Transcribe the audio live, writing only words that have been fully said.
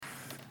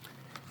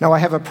Now I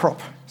have a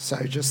prop, so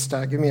just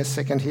give me a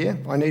second here.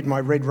 I need my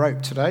red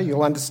rope today.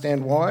 You'll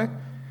understand why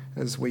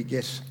as we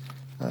get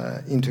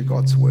into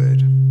God's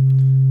Word.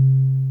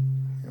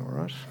 All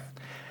right.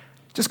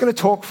 Just going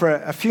to talk for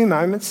a few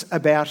moments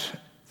about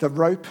the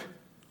rope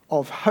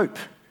of hope.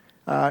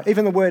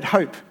 Even the word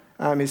hope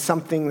is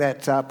something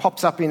that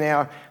pops up in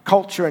our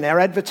culture and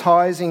our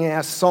advertising,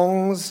 our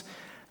songs.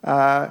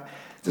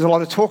 There's a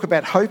lot of talk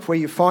about hope, where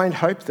you find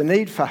hope, the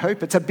need for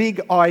hope. It's a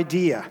big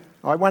idea.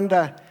 I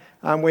wonder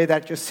where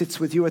that just sits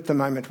with you at the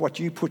moment, what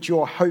you put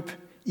your hope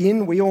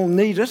in. We all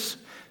need it.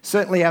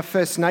 Certainly our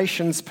First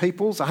Nations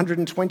peoples,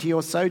 120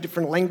 or so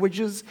different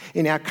languages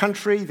in our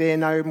country, they're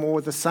no more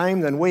the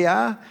same than we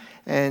are.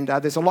 And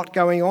there's a lot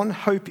going on.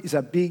 Hope is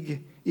a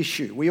big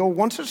issue. We all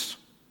want it,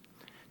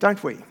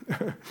 don't we?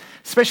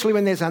 Especially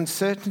when there's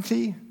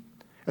uncertainty,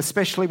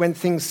 especially when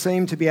things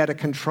seem to be out of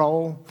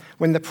control,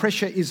 when the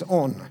pressure is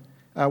on.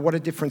 What a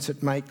difference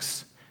it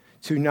makes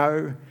to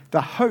know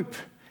the hope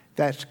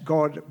that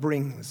God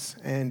brings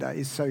and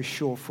is so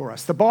sure for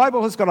us. The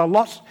Bible has got a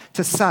lot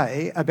to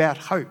say about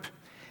hope.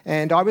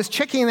 And I was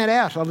checking that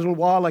out a little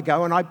while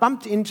ago, and I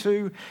bumped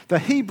into the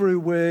Hebrew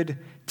word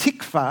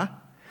tikva,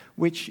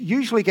 which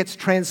usually gets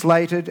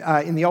translated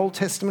in the Old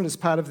Testament as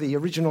part of the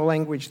original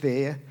language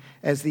there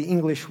as the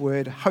English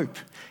word hope.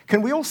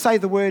 Can we all say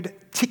the word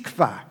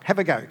tikva? Have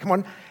a go. Come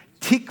on.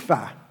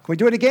 Tikva. Can we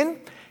do it again?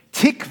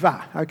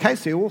 Tikva. Okay,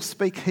 so you all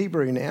speak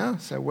Hebrew now,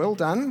 so well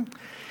done.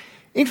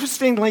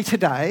 Interestingly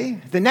today,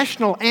 the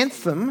national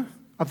anthem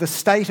of the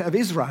state of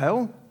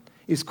Israel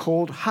is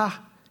called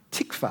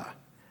Ha-Tikva,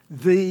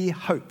 the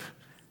hope.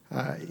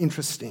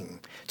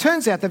 Interesting.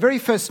 Turns out the very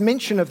first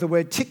mention of the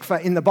word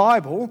tikva in the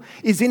Bible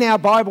is in our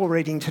Bible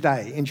reading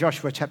today in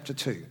Joshua chapter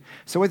 2.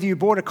 So whether you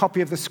bought a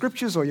copy of the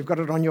scriptures or you've got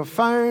it on your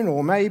phone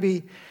or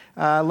maybe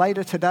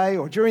later today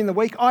or during the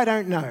week, I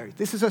don't know.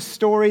 This is a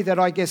story that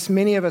I guess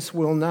many of us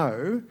will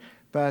know,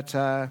 but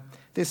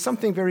there's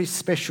something very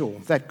special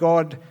that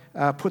God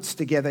puts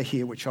together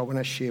here which I want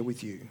to share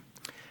with you.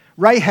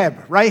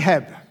 Rahab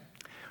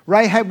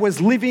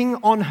was living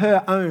on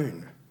her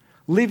own.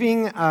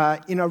 Living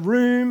in a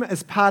room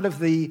as part of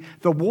the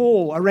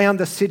wall around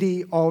the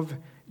city of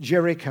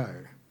Jericho.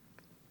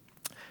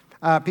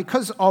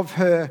 Because of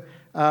her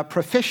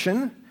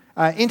profession,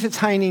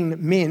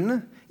 entertaining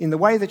men in the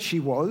way that she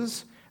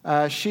was,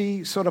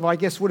 she sort of, I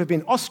guess, would have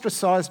been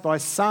ostracised by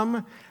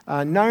some,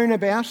 known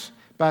about,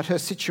 but her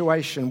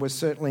situation was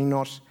certainly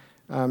not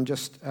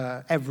just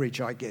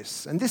average, I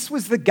guess. And this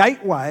was the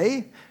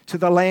gateway to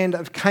the land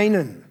of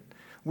Canaan,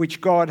 which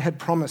God had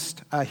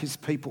promised his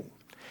people.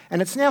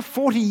 And it's now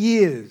 40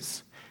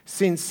 years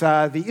since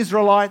the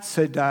Israelites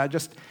had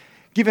just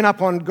given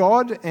up on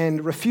God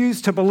and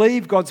refused to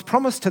believe God's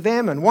promise to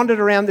them and wandered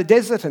around the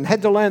desert and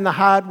had to learn the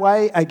hard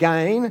way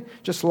again,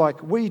 just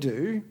like we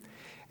do.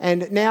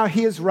 And now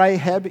here's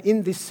Rahab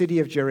in this city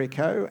of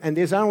Jericho, and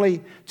there's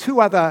only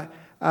two other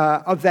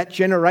of that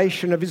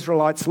generation of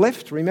Israelites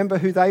left. Remember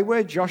who they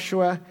were?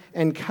 Joshua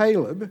and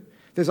Caleb.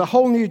 There's a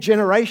whole new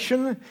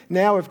generation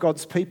now of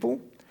God's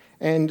people,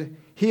 and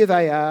here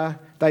they are.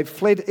 They've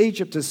fled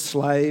Egypt as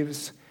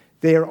slaves.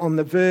 They're on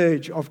the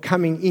verge of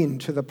coming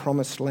into the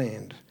promised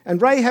land.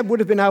 And Rahab would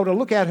have been able to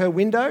look out her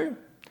window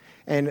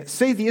and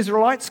see the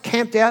Israelites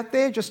camped out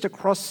there just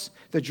across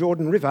the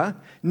Jordan River,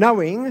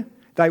 knowing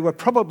they were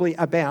probably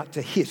about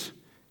to hit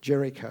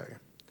Jericho.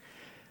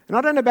 And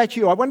I don't know about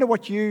you, I wonder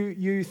what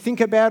you think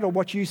about or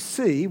what you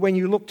see when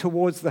you look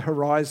towards the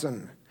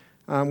horizon,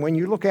 when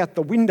you look out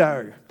the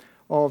window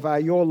of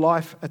your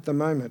life at the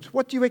moment.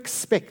 What do you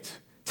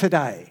expect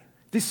today,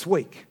 this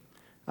week,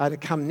 to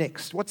come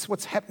next?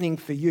 What's happening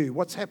for you?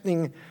 What's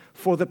happening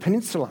for the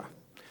peninsula?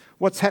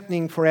 What's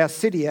happening for our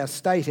city, our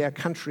state, our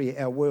country,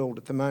 our world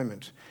at the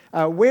moment?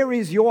 Where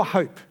is your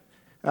hope?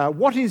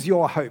 What is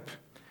your hope?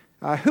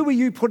 Who are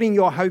you putting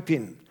your hope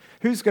in?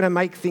 Who's going to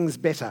make things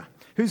better?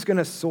 Who's going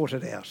to sort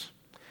it out?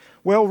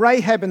 Well,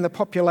 Rahab and the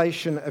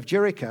population of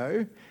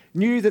Jericho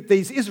knew that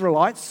these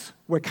Israelites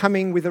were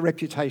coming with a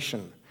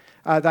reputation.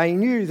 They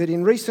knew that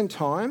in recent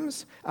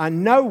times,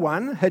 no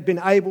one had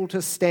been able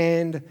to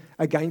stand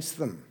against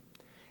them.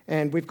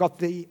 And we've got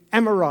the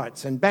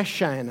Amorites and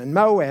Bashan and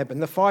Moab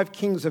and the 5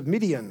 kings of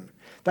Midian.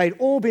 They'd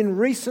all been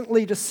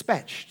recently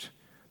dispatched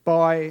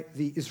by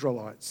the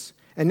Israelites.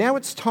 And now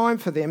it's time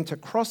for them to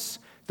cross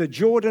the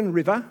Jordan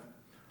River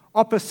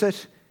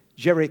opposite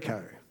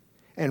Jericho.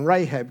 And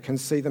Rahab can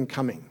see them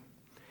coming.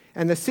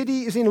 And the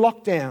city is in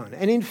lockdown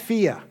and in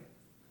fear,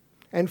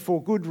 and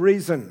for good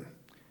reason,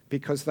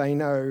 because they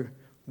know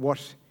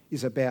what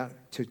is about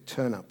to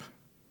turn up.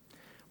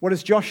 What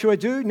does Joshua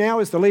do now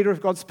as the leader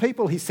of God's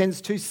people? He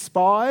sends 2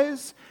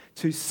 spies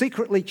to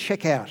secretly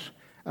check out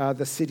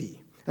the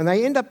city. And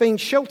they end up being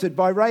sheltered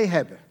by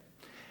Rahab.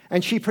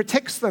 And she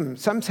protects them.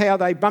 Somehow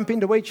they bump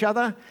into each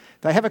other.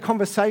 They have a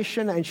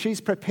conversation, and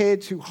she's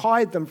prepared to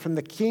hide them from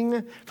the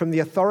king, from the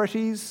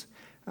authorities,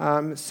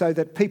 so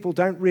that people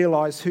don't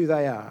realise who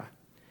they are.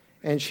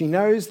 And she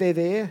knows they're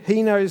there.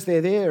 He knows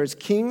they're there as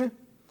king.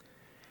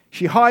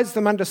 She hides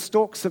them under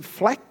stalks of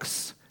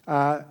flax,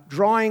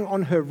 drying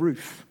on her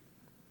roof.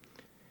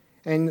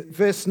 And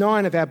verse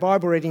 9 of our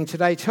Bible reading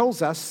today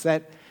tells us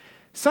that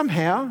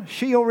somehow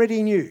she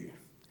already knew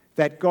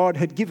that God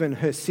had given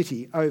her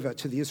city over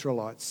to the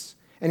Israelites.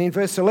 And in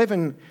verse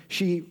 11,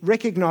 she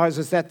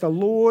recognises that the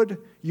Lord,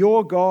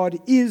 your God,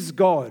 is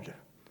God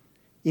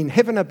in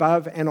heaven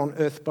above and on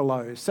earth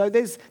below. So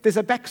there's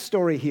a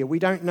backstory here. We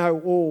don't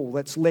know all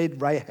that's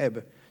led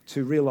Rahab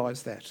to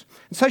realise that.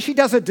 And so she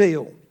does a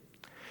deal.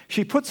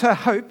 She puts her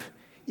hope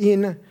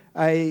in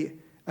a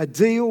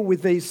deal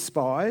with these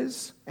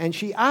spies, and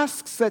she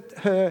asks that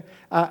her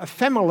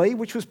family,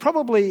 which was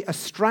probably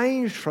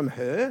estranged from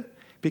her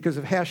because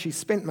of how she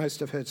spent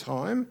most of her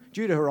time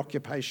due to her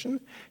occupation,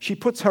 she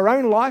puts her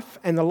own life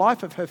and the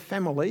life of her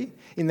family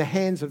in the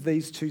hands of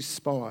these two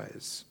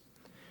spies.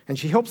 And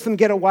she helps them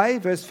get away,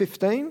 verse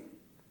 15.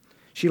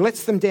 She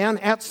lets them down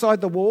outside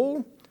the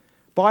wall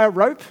by a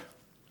rope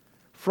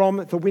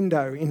from the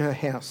window in her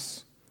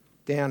house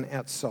down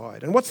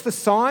outside. And what's the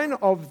sign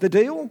of the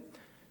deal?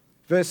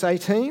 Verse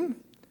 18,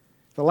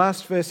 the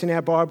last verse in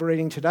our Bible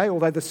reading today,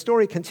 although the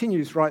story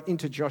continues right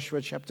into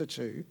Joshua chapter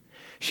 2.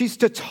 She's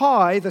to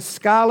tie the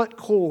scarlet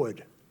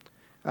cord.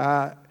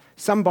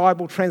 Some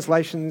Bible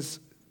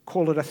translations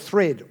call it a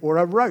thread or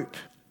a rope,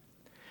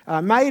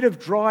 made of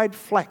dried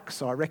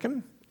flax, I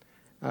reckon,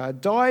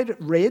 dyed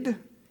red,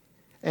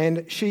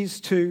 and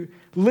she's to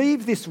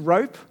leave this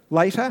rope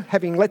later,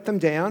 having let them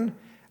down,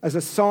 as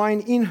a sign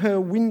in her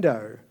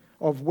window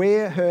of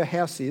where her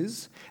house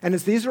is. And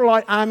as the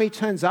Israelite army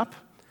turns up,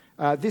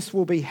 this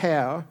will be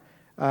how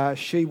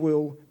she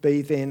will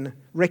be then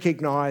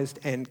recognised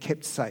and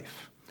kept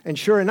safe. And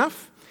sure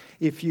enough,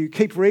 if you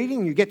keep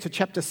reading, you get to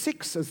chapter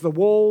 6, as the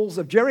walls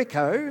of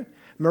Jericho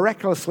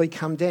miraculously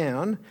come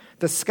down,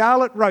 the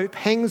scarlet rope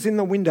hangs in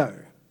the window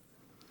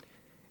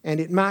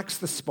and it marks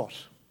the spot.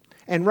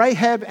 And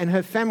Rahab and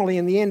her family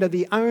in the end are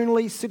the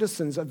only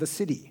citizens of the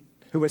city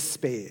who are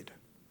spared.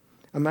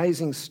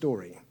 Amazing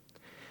story.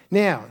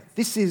 Now,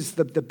 this is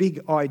the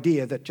big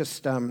idea that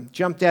just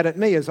jumped out at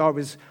me as I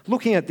was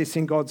looking at this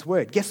in God's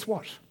Word. Guess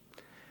what?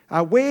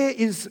 Where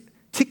is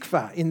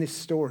tikva in this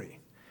story?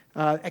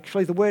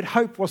 Actually, the word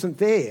hope wasn't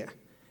there.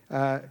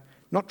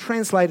 Not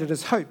translated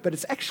as hope, but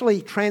it's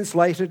actually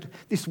translated,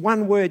 this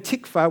one word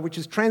tikva, which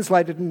is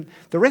translated in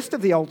the rest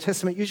of the Old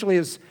Testament usually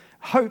as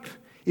hope,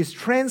 is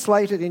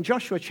translated in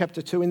Joshua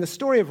chapter 2 in the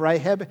story of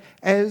Rahab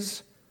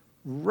as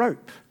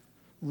rope.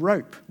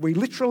 Rope. We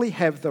literally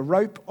have the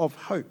rope of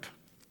hope.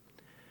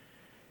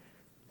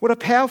 What a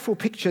powerful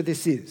picture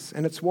this is,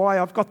 and it's why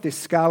I've got this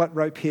scarlet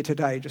rope here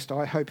today, just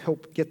I hope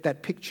help get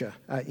that picture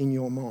in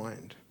your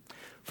mind.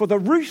 For the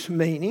root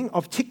meaning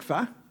of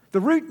tikva, the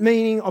root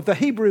meaning of the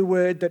Hebrew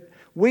word that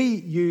we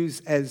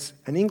use as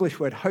an English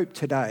word hope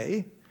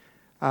today,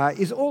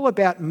 is all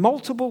about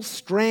multiple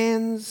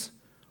strands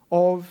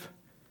of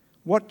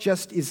what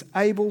just is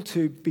able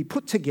to be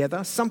put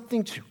together,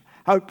 something to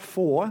hope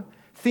for,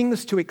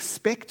 things to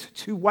expect,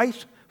 to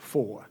wait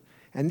for.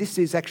 And this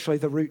is actually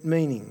the root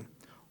meaning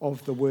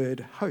of the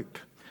word hope.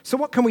 So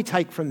what can we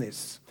take from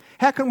this?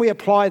 How can we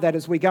apply that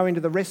as we go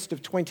into the rest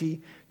of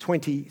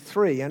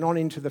 2023 and on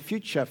into the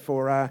future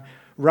for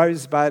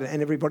Rosebud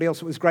and everybody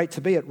else? It was great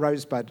to be at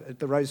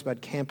the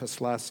Rosebud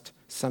campus last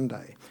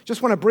Sunday.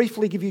 Just want to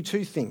briefly give you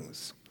two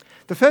things.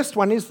 The first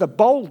one is the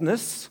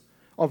boldness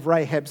of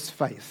Rahab's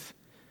faith.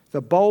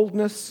 The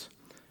boldness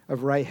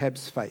of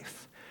Rahab's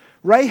faith.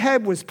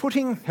 Rahab was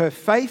putting her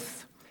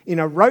faith in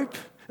a rope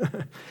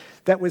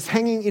that was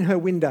hanging in her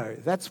window.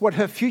 That's what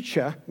her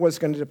future was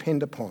going to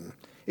depend upon.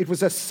 It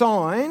was a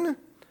sign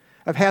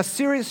of how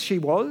serious she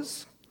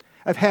was,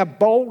 of how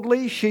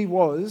boldly she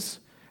was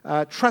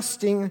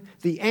trusting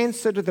the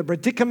answer to the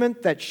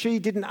predicament that she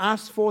didn't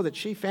ask for, that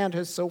she found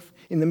herself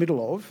in the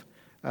middle of,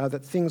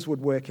 that things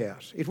would work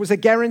out. It was a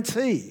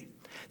guarantee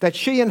that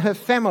she and her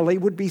family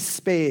would be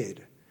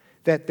spared,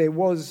 that there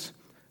was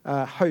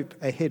hope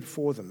ahead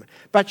for them.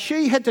 But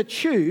she had to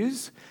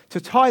choose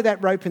to tie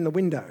that rope in the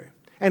window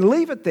and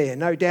leave it there,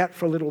 no doubt,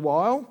 for a little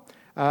while,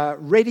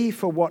 ready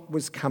for what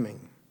was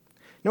coming.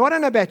 Now, I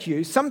don't know about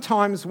you,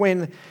 sometimes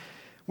when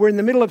we're in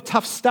the middle of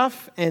tough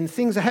stuff and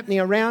things are happening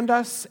around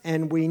us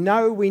and we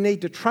know we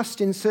need to trust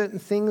in certain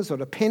things or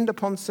depend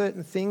upon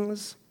certain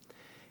things,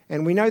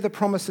 and we know the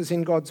promises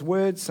in God's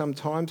word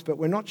sometimes, but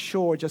we're not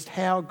sure just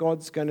how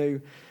God's going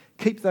to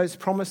keep those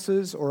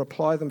promises or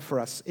apply them for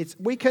us.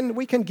 We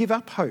can give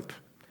up hope.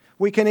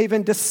 We can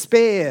even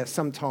despair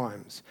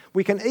sometimes.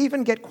 We can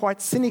even get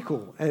quite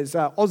cynical as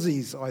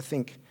Aussies, I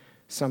think,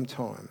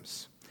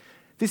 sometimes.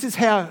 This is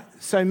how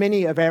so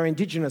many of our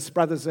Indigenous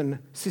brothers and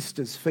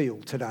sisters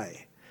feel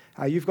today.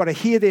 You've got to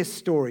hear their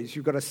stories.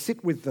 You've got to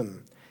sit with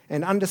them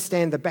and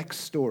understand the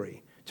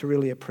backstory to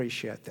really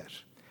appreciate that.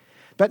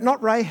 But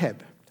not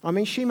Rahab. I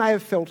mean, she may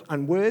have felt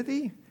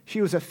unworthy.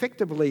 She was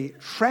effectively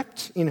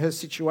trapped in her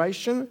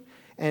situation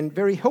and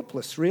very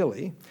helpless,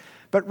 really.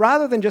 But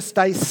rather than just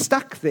stay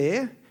stuck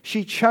there,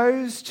 she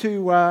chose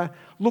to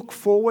look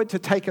forward, to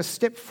take a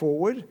step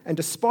forward, and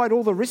despite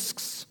all the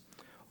risks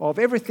of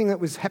everything that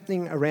was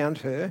happening around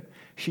her,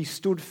 she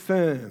stood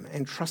firm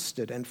and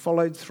trusted and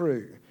followed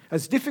through.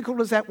 As difficult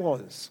as that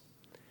was,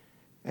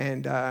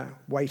 and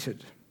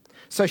waited.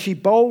 So she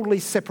boldly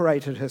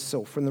separated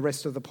herself from the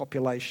rest of the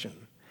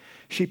population.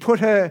 She put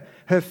her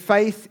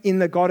faith in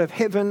the God of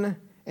heaven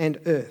and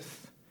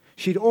earth.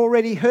 She'd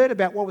already heard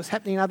about what was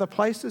happening in other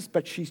places,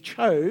 but she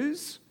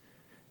chose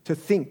to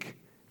think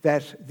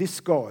that this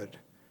God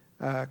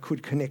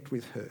could connect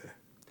with her.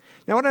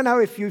 Now, I don't know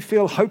if you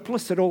feel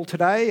hopeless at all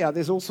today.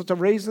 There's all sorts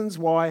of reasons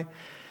why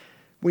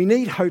we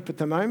need hope at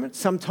the moment.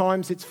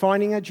 Sometimes it's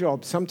finding a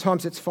job.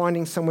 Sometimes it's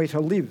finding somewhere to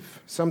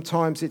live.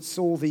 Sometimes it's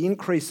all the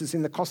increases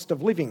in the cost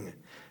of living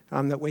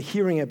that we're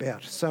hearing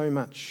about so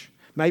much.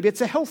 Maybe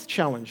it's a health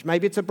challenge.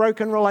 Maybe it's a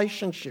broken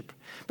relationship.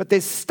 But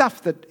there's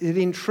stuff that it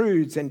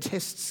intrudes and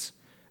tests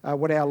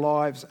what our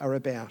lives are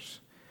about.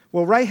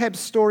 Well, Rahab's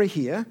story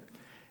here,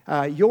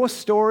 your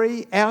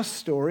story, our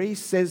story,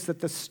 says that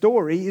the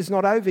story is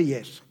not over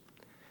yet.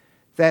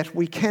 That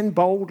we can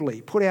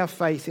boldly put our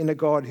faith in a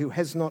God who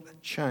has not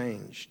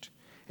changed.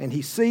 And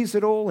he sees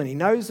it all and he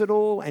knows it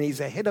all and he's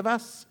ahead of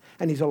us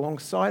and he's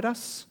alongside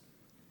us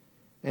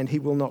and he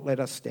will not let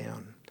us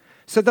down.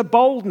 So the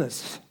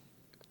boldness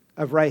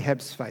of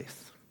Rahab's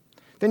faith.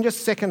 Then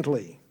just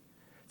secondly,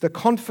 the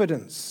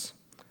confidence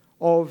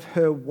of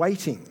her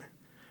waiting.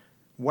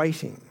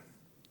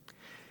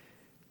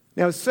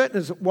 Now, as certain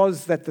as it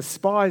was that the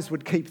spies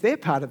would keep their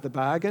part of the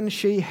bargain,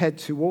 she had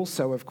to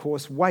also, of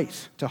course,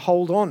 wait, to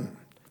hold on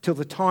till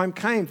the time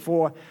came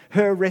for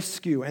her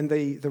rescue and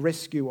the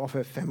rescue of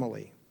her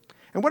family.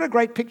 And what a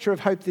great picture of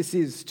hope this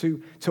is,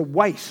 to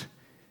wait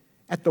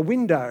at the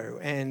window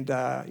and,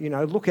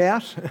 look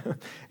out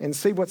and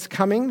see what's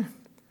coming.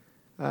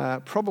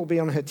 Probably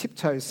on her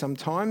tiptoes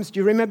sometimes. Do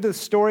you remember the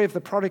story of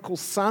the prodigal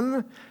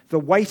son, the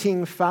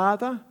waiting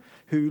father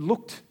who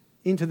looked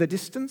into the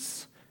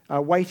distance,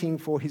 waiting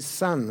for his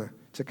son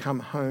to come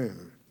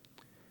home?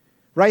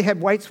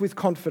 Rahab waits with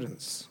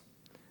confidence.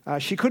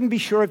 She couldn't be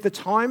sure of the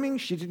timing.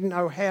 She didn't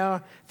know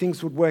how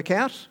things would work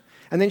out.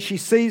 And then she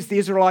sees the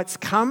Israelites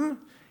come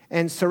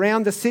and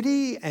surround the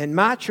city and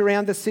march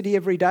around the city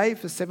every day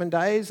for 7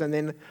 days. And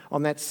then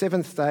on that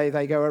seventh day,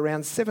 they go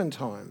around 7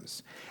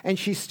 times. And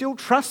she still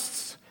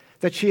trusts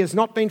that she has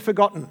not been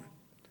forgotten.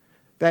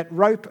 That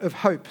rope of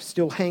hope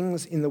still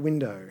hangs in the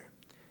window.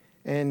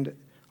 And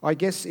I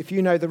guess if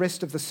you know the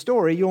rest of the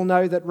story, you'll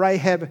know that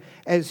Rahab,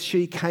 as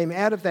she came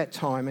out of that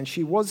time and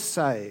she was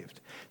saved,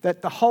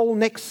 that the whole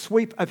next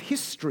sweep of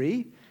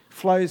history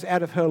flows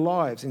out of her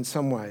lives in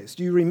some ways.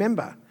 Do you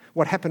remember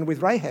what happened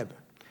with Rahab?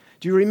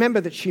 Do you remember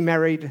that she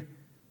married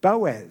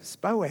Boaz?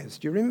 Boaz,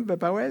 do you remember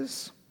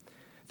Boaz?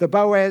 The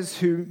Boaz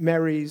who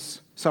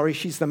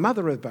she's the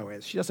mother of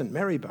Boaz. She doesn't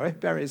marry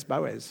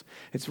Boaz.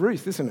 It's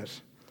Ruth, isn't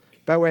it?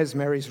 Boaz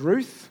marries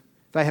Ruth.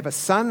 They have a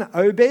son,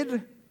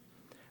 Obed.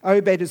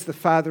 Obed is the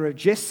father of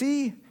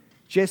Jesse.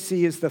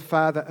 Jesse is the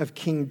father of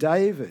King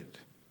David.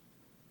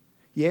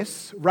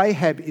 Yes,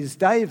 Rahab is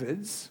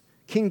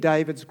King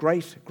David's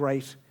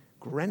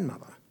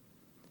great-great-grandmother.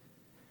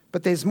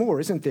 But there's more,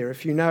 isn't there?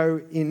 If you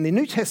know, in the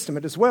New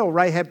Testament as well,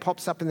 Rahab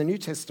pops up in the New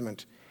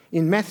Testament.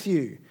 In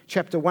Matthew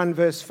chapter 1,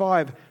 verse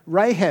 5,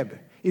 Rahab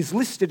is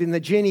listed in the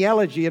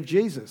genealogy of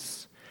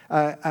Jesus.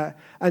 A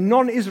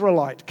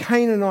non-Israelite,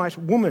 Canaanite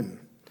woman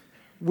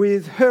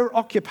with her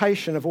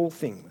occupation of all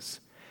things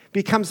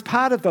becomes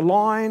part of the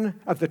line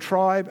of the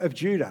tribe of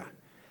Judah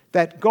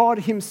that God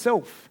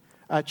himself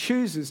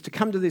chooses to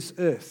come to this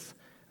earth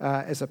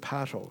as a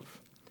part of.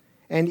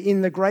 And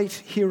in the great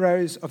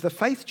heroes of the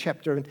faith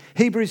chapter, in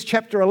Hebrews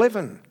chapter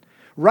 11,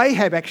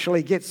 Rahab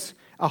actually gets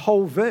a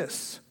whole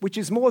verse, which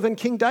is more than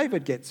King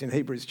David gets in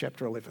Hebrews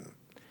chapter 11.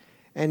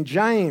 And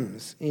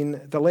James,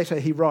 in the letter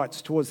he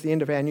writes towards the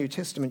end of our New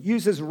Testament,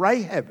 uses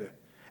Rahab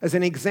as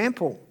an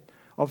example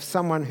of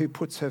someone who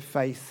puts her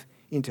faith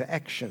into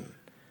action.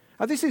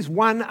 This is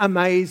one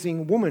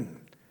amazing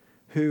woman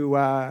who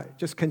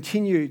just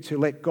continued to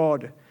let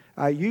God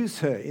use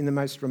her in the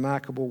most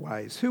remarkable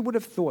ways. Who would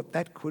have thought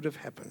that could have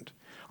happened?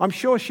 I'm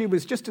sure she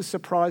was just as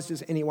surprised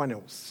as anyone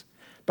else.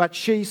 But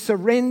she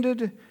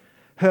surrendered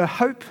her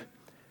hope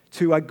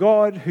to a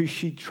God who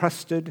she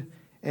trusted,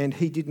 and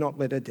he did not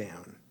let her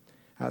down.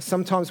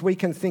 Sometimes we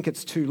can think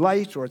it's too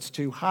late or it's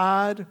too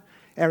hard.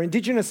 Our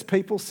Indigenous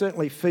people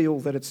certainly feel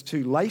that it's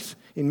too late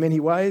in many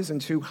ways and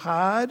too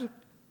hard.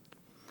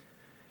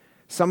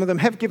 Some of them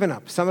have given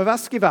up. Some of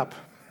us give up.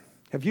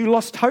 Have you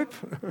lost hope?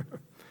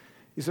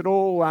 Is it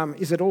all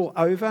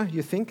over,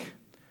 you think?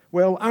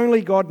 Well,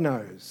 only God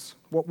knows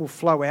what will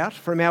flow out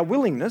from our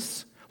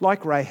willingness,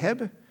 like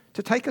Rahab,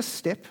 to take a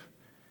step,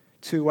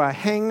 to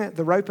hang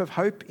the rope of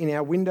hope in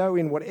our window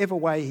in whatever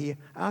way he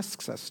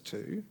asks us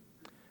to.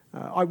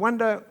 I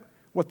wonder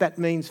what that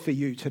means for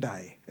you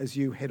today as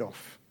you head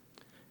off.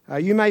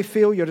 You may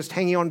feel you're just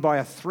hanging on by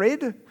a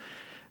thread,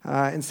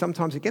 and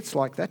sometimes it gets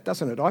like that,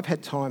 doesn't it? I've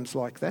had times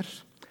like that.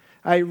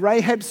 A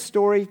Rahab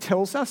story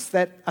tells us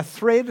that a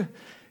thread,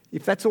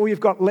 if that's all you've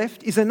got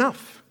left, is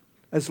enough,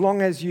 as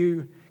long as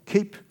you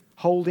keep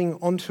holding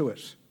onto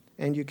it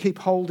and you keep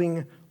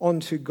holding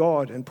onto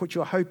God and put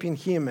your hope in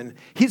him and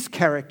his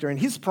character and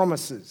his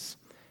promises,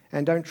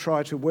 and don't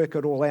try to work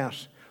it all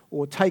out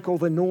or take all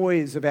the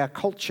noise of our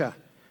culture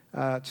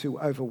to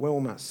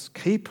overwhelm us.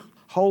 Keep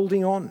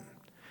holding on.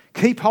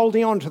 Keep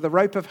holding on to the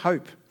rope of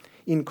hope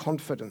in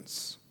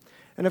confidence.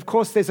 And of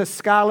course, there's a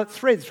scarlet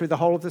thread through the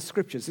whole of the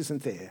scriptures,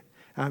 isn't there?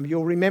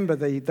 You'll remember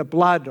the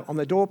blood on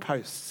the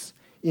doorposts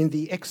in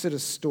the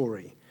Exodus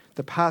story,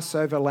 the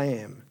Passover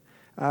lamb,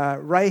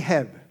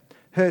 Rahab,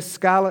 her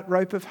scarlet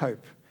rope of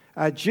hope,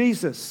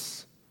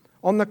 Jesus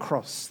on the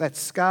cross, that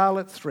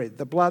scarlet thread,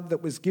 the blood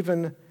that was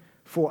given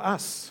for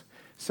us,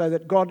 so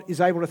that God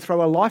is able to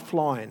throw a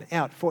lifeline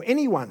out for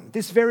anyone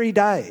this very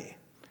day.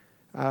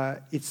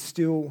 It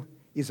still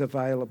is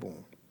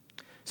available.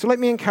 So let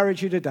me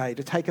encourage you today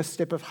to take a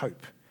step of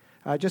hope,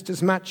 just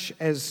as much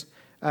as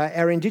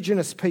our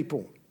Indigenous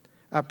people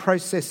are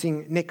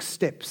processing next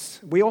steps.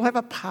 We all have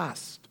a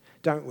past,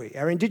 don't we?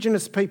 Our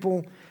Indigenous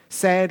people,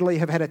 sadly,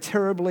 have had a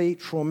terribly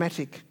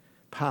traumatic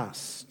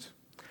past.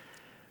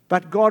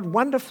 But God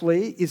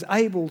wonderfully is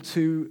able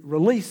to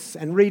release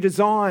and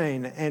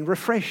redesign and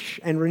refresh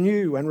and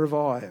renew and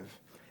revive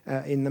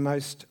in the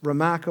most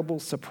remarkable,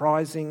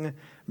 surprising,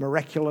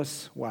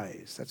 miraculous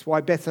ways. That's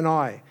why Beth and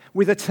I,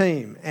 with a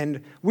team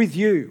and with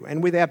you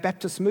and with our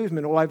Baptist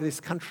movement all over this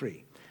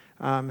country,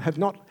 have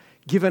not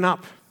given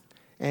up.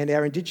 And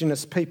our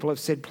Indigenous people have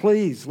said,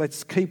 please,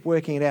 let's keep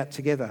working it out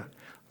together.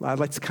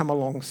 Let's come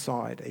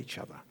alongside each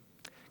other.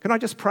 Can I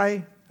just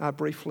pray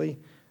briefly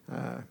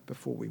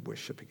before we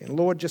worship again?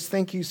 Lord, just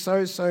thank you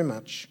so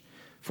much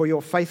for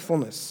your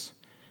faithfulness.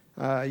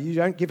 You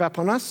don't give up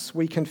on us.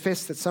 We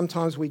confess that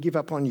sometimes we give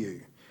up on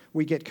you.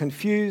 We get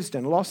confused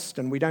and lost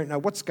and we don't know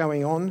what's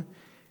going on.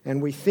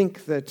 And we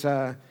think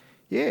that,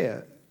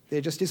 there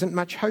just isn't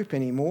much hope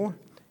anymore.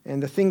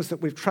 And the things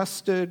that we've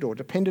trusted or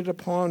depended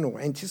upon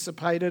or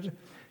anticipated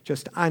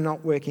just are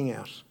not working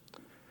out.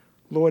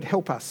 Lord,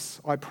 help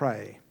us, I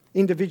pray,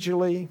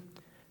 individually,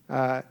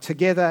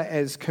 together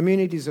as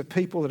communities of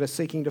people that are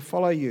seeking to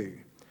follow you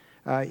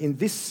in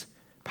this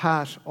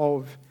part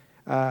of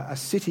a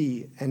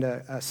city and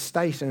a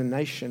state and a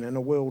nation and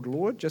a world,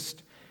 Lord.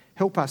 Just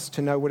help us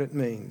to know what it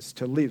means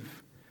to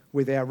live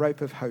with our rope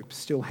of hope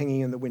still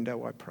hanging in the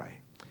window, I pray.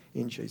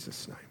 In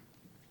Jesus'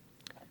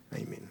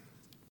 name, amen.